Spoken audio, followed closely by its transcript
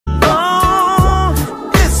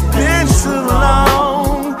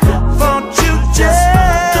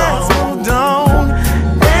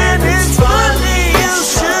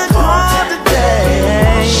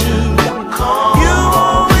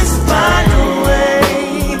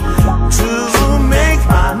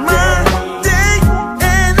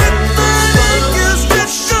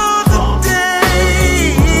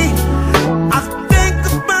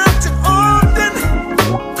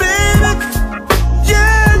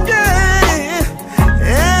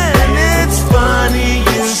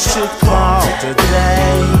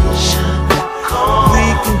today. We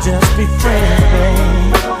can just be friends,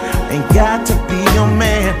 babe. Ain't got to be your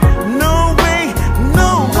man. No way,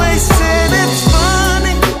 no way. Said it's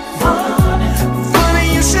funny, funny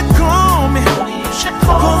you should call me.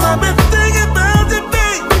 Cause I've been thinking about you,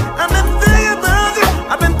 babe. I've been thinking about you.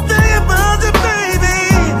 I've been thinking about you, baby.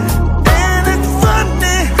 And it's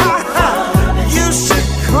funny, you should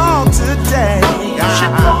call today. You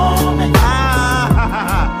should call me.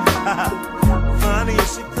 Funny you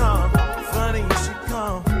should call. Funny you should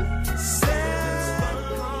call.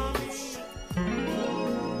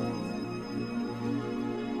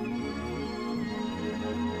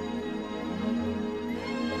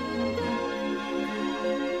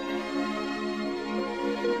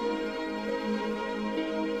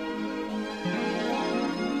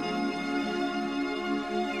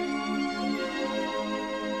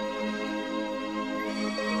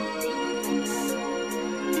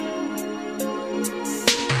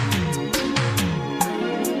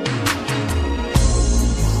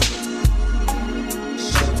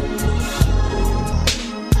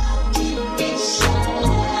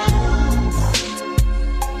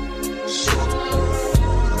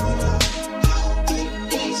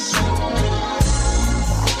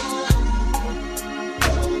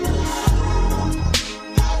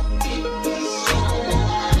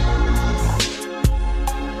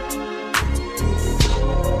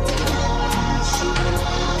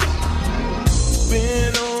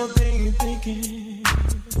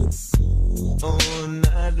 All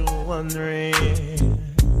night wondering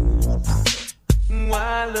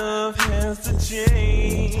why love has to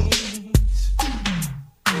change.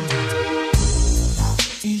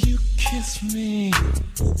 You kiss me,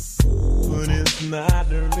 but it's not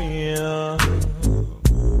real.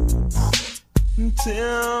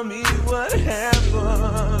 Tell me what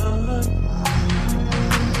happened.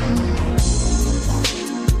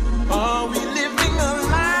 Are we living a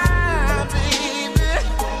lie, baby?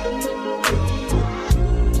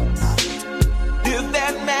 Is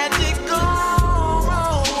that magic gone?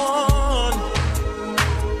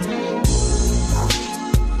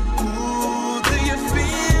 Ooh, do you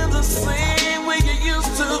feel the same way you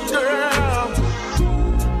used to, girl?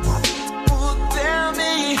 Ooh, tell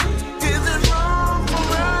me, is it wrong for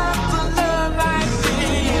us to love like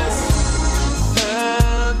this?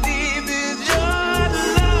 How deep is your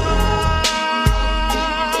love?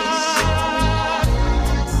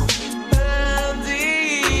 How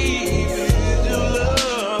deep is your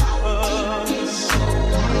love?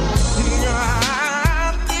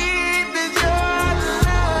 How deep is your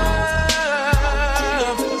love?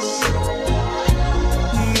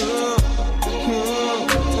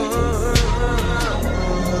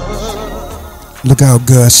 Look out,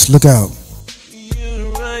 Gus. Look out.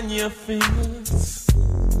 You run your fingers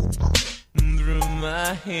through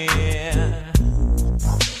my hair.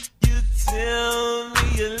 You tell me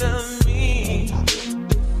you love me.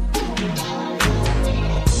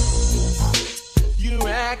 You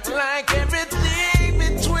act like everything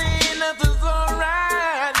between us is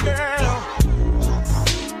alright, girl.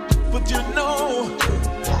 But you know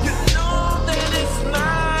that it's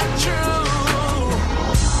not true.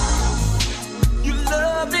 You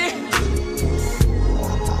love me,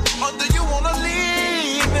 or do you wanna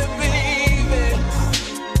leave me, baby?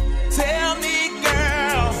 Tell me,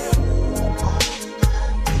 girl,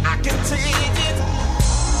 I can take it.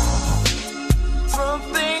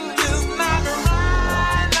 Something is not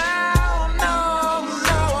right now,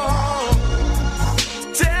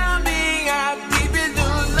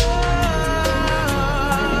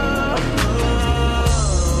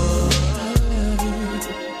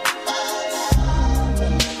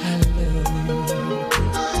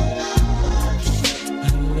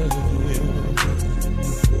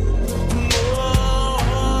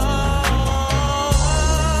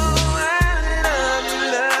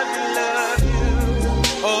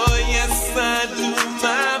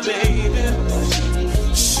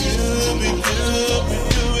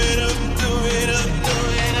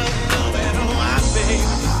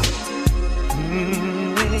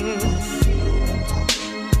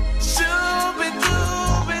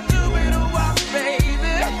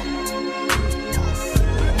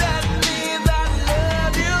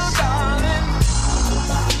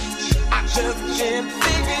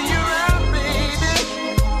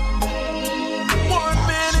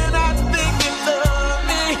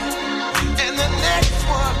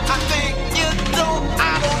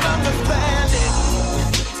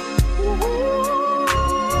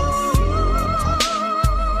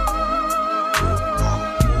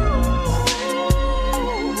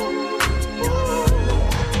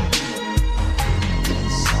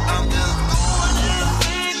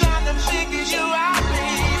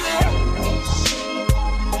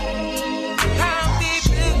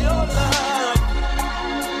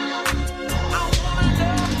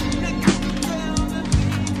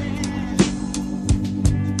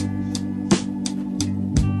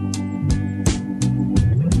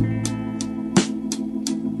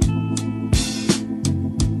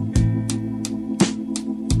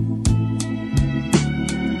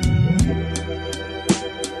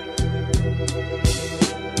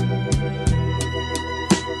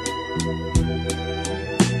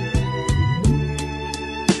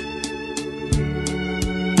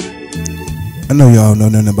 I know y'all know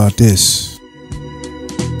nothing about this.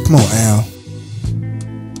 Come on, Al.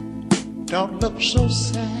 Don't look so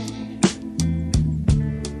sad.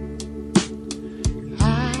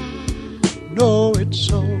 I know it's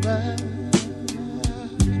over.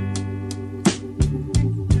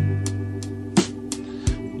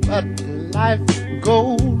 But life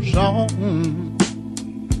goes on,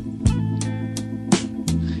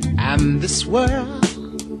 and this world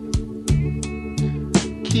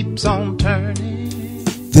keeps on turning.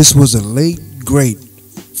 This was a late, great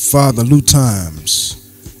Father Lou Times,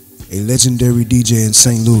 a legendary DJ in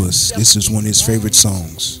St. Louis. This is one of his favorite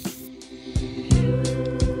songs.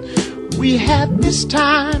 We had this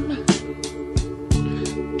time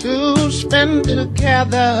to spend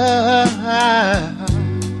together.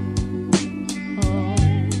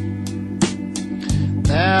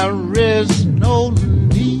 There is no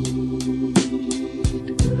need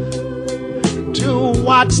to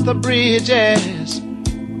watch the bridges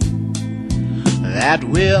that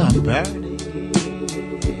we're burning.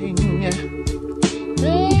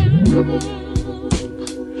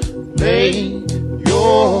 Lay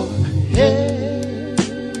your head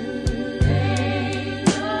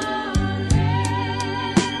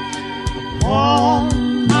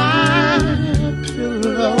upon my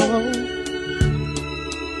pillow.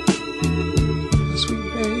 Sweet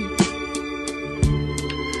babe,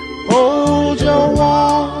 hold your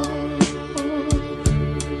warm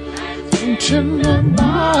and tender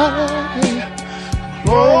body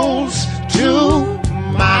close to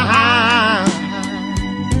mine.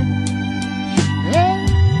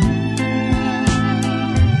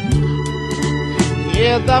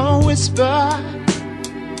 Hear the whisper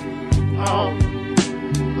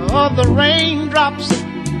of the raindrops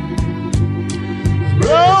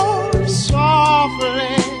roll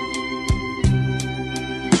softly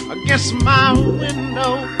against my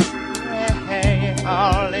window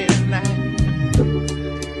all late at night.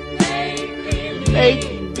 Make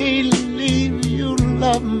believe you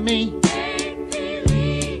love me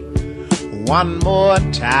one more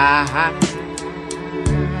time.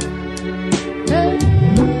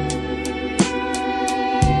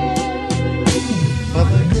 For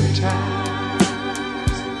the good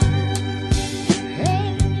times.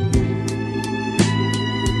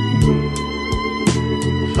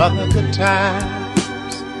 For the good times.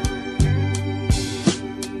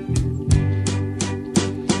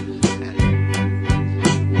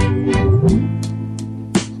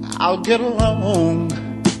 I'll get along,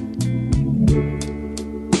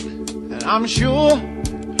 and I'm sure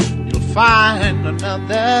you'll find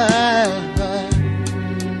another.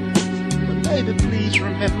 But baby, please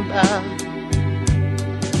remember,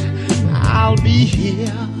 I'll be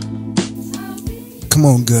here. Come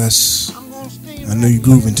on, Gus. I know you're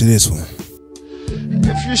grooving to this one.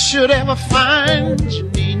 If you should ever find you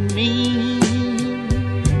need me,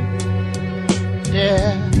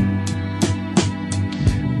 yeah,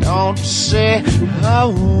 don't say a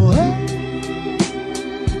word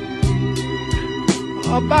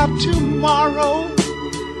about tomorrow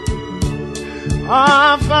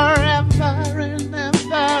or forever and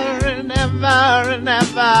ever and ever and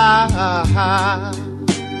ever.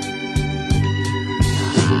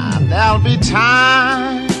 There'll be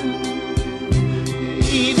time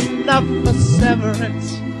enough for severance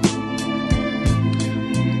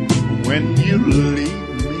when you leave me.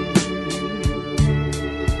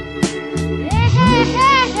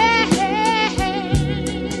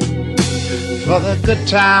 For the good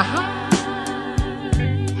time.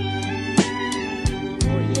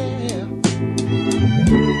 Oh yeah.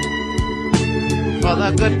 For the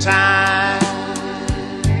good time.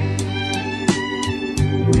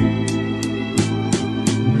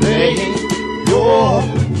 Lay your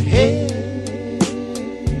head.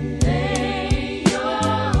 Lay your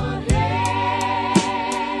head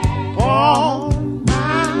upon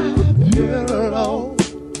my pillow.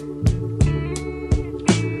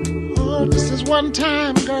 Oh, this is one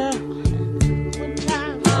time, girl. One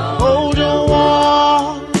time. Hold your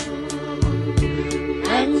warm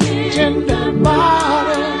and tender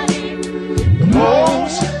body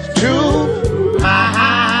close to mine.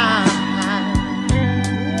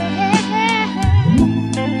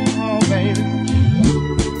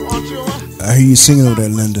 I hear you singing over that,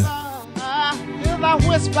 Linda. Hear the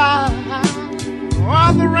whisper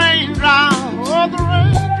of the raindrops,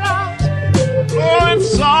 blowing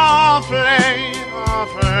softly,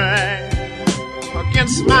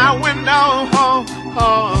 against my window.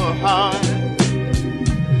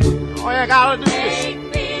 All you gotta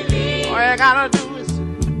do is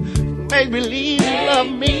make believe you love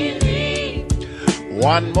me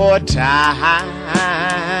one more time.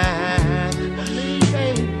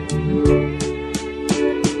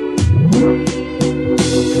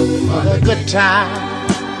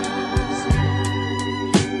 times,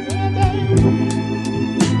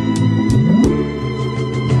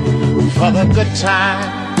 for the good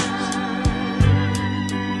times.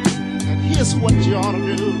 And here's what you ought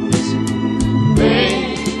to do: is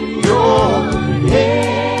bang your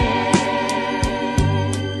head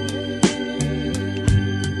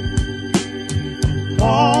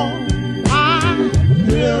on my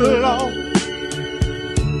pillow.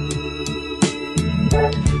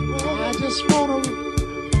 I just wanna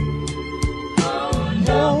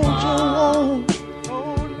hold you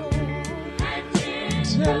on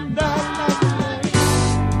tender.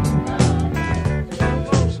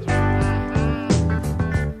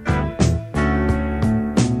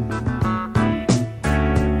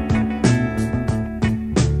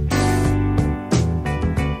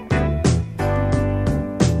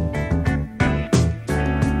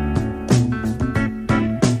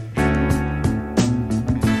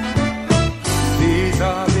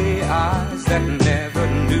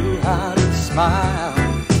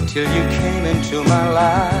 Till you came into my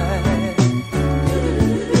life.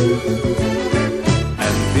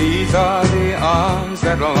 And these are the arms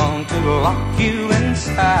that long to lock you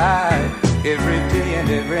inside every day and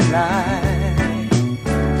every night.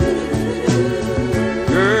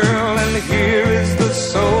 Girl, and here is the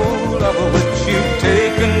soul of which you've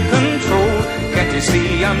taken control. Can't you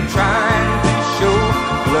see I'm trying to show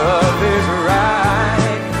love is right?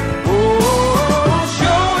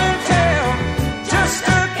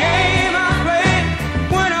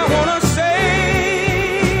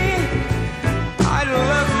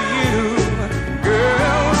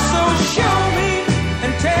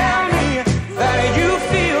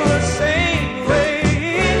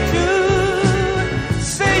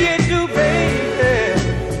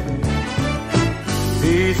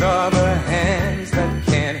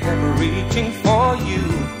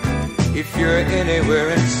 If you're anywhere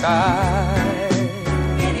inside,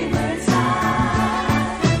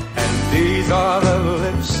 and these are the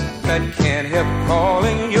lips that can't help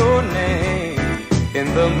calling your name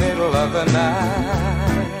in the middle of the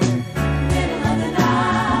night.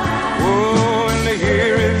 Oh, and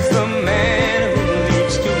here is the man who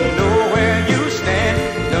needs to know where you stand.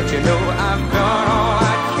 Don't you know I've done all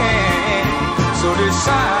I can? So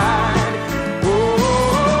decide.